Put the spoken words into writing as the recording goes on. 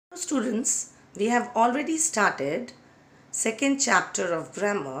students, we have already started second chapter of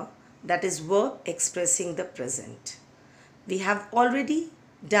grammar, that is verb expressing the present. We have already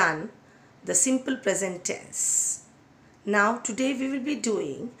done the simple present tense. Now today we will be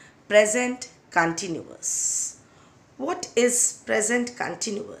doing present continuous. What is present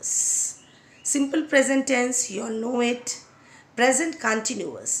continuous? Simple present tense, you all know it. Present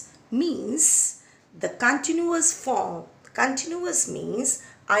continuous means the continuous form. Continuous means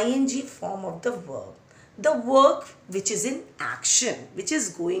ing form of the verb. The work which is in action, which is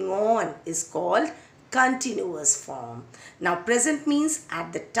going on, is called continuous form. Now present means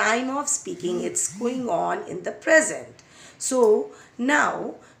at the time of speaking, it's going on in the present. So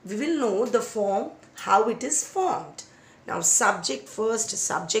now we will know the form, how it is formed. Now subject first,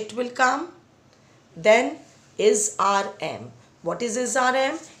 subject will come. Then is RM. What is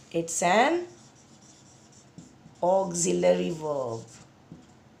RM? It's an auxiliary verb.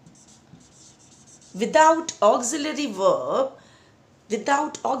 Without auxiliary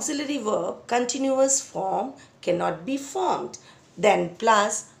verb, continuous form cannot be formed. Then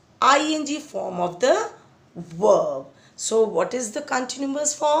plus ing form of the verb. So what is the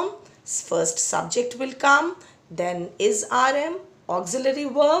continuous form? First subject will come, then is RM, auxiliary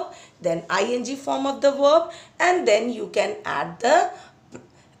verb, then ing form of the verb, and then you can add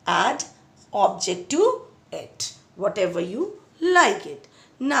object to it, whatever you like it.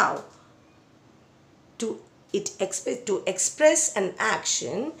 Now to express an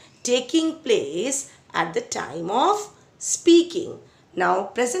action taking place at the time of speaking. Now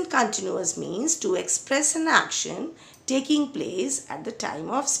present continuous means to express an action taking place at the time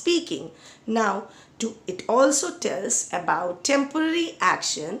of speaking. Now it also tells about temporary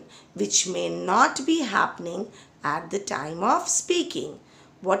action which may not be happening at the time of speaking.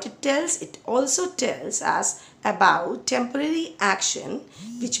 What it tells? It also tells us about temporary action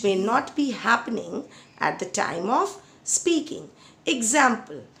which may not be happening at the time of speaking.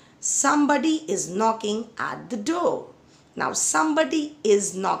 Example, somebody is knocking at the door. Now somebody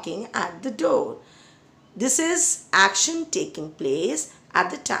is knocking at the door. This is action taking place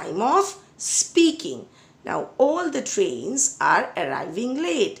at the time of speaking. Now all the trains are arriving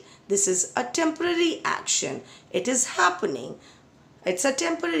late. This is a temporary action. It is happening. It's a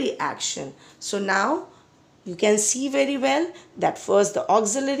temporary action. So now you can see very well that first the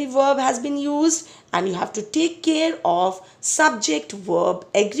auxiliary verb has been used and you have to take care of subject-verb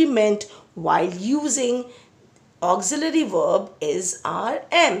agreement while using auxiliary verb is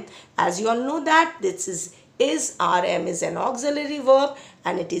RM. As you all know that this is RM is an auxiliary verb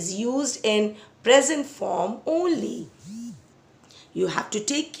and it is used in present form only. You have to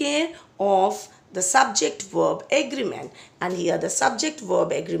take care of the subject-verb agreement, and here the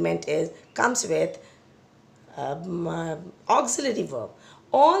subject-verb agreement comes with auxiliary verb.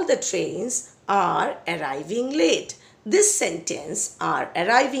 All the trains are arriving late. This sentence, are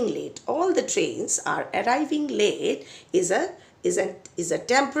arriving late, all the trains are arriving late, is a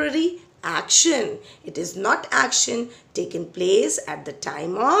temporary action. It is not action taken place at the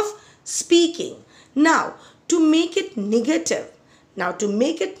time of speaking. Now to make it negative,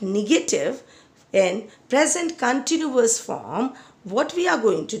 in present continuous form, what we are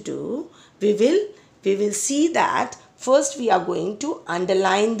going to do, we will see that first we are going to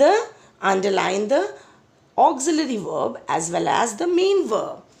underline the auxiliary verb as well as the main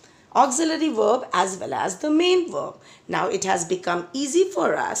verb. Auxiliary verb as well as the main verb. Now it has become easy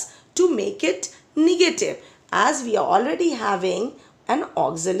for us to make it negative as we are already having an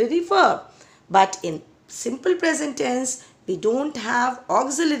auxiliary verb. But in simple present tense, we don't have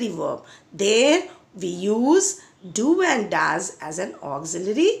auxiliary verb. There we use do and does as an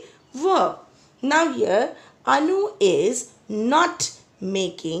auxiliary verb. Now here Anu is not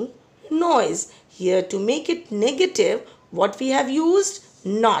making noise. Here to make it negative, what we have used?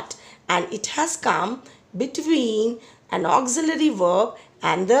 Not. And it has come between an auxiliary verb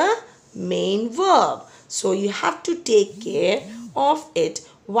and the main verb. So you have to take care of it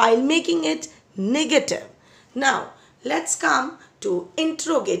while making it negative. Now let's come to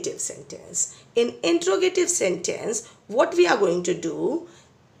interrogative sentence. In interrogative sentence, what we are going to do,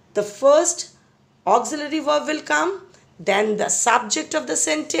 the first auxiliary verb will come, then the subject of the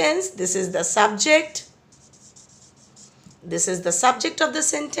sentence. This is the subject. This is the subject of the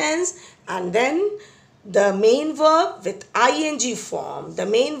sentence, and then the main verb with ing form. The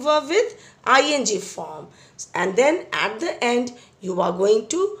main verb with ing form. And then at the end, you are going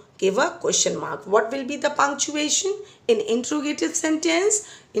to give a question mark. What will be the punctuation in interrogative sentence?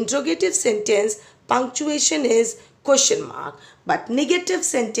 Interrogative sentence, punctuation is question mark. But negative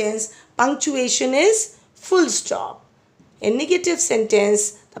sentence, punctuation is full stop. In negative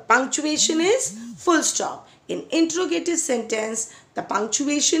sentence, the punctuation is full stop. In interrogative sentence, the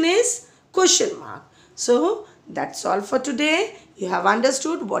punctuation is question mark. So, that's all for today. You have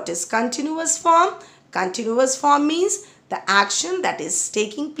understood what is continuous form. Continuous form means the action that is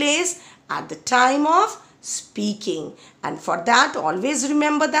taking place at the time of speaking. And for that, always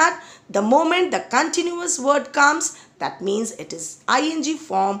remember that the moment the continuous word comes, that means it is ing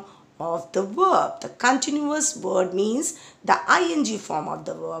form of the verb. The continuous word means the ing form of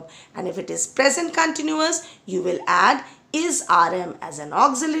the verb. And if it is present continuous, you will add is rm as an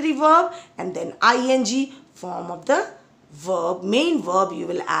auxiliary verb, and then ing form of the verb, main verb, you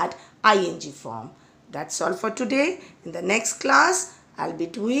will add ing form. That's all for today. In the next class, I'll be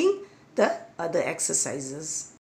doing the other exercises.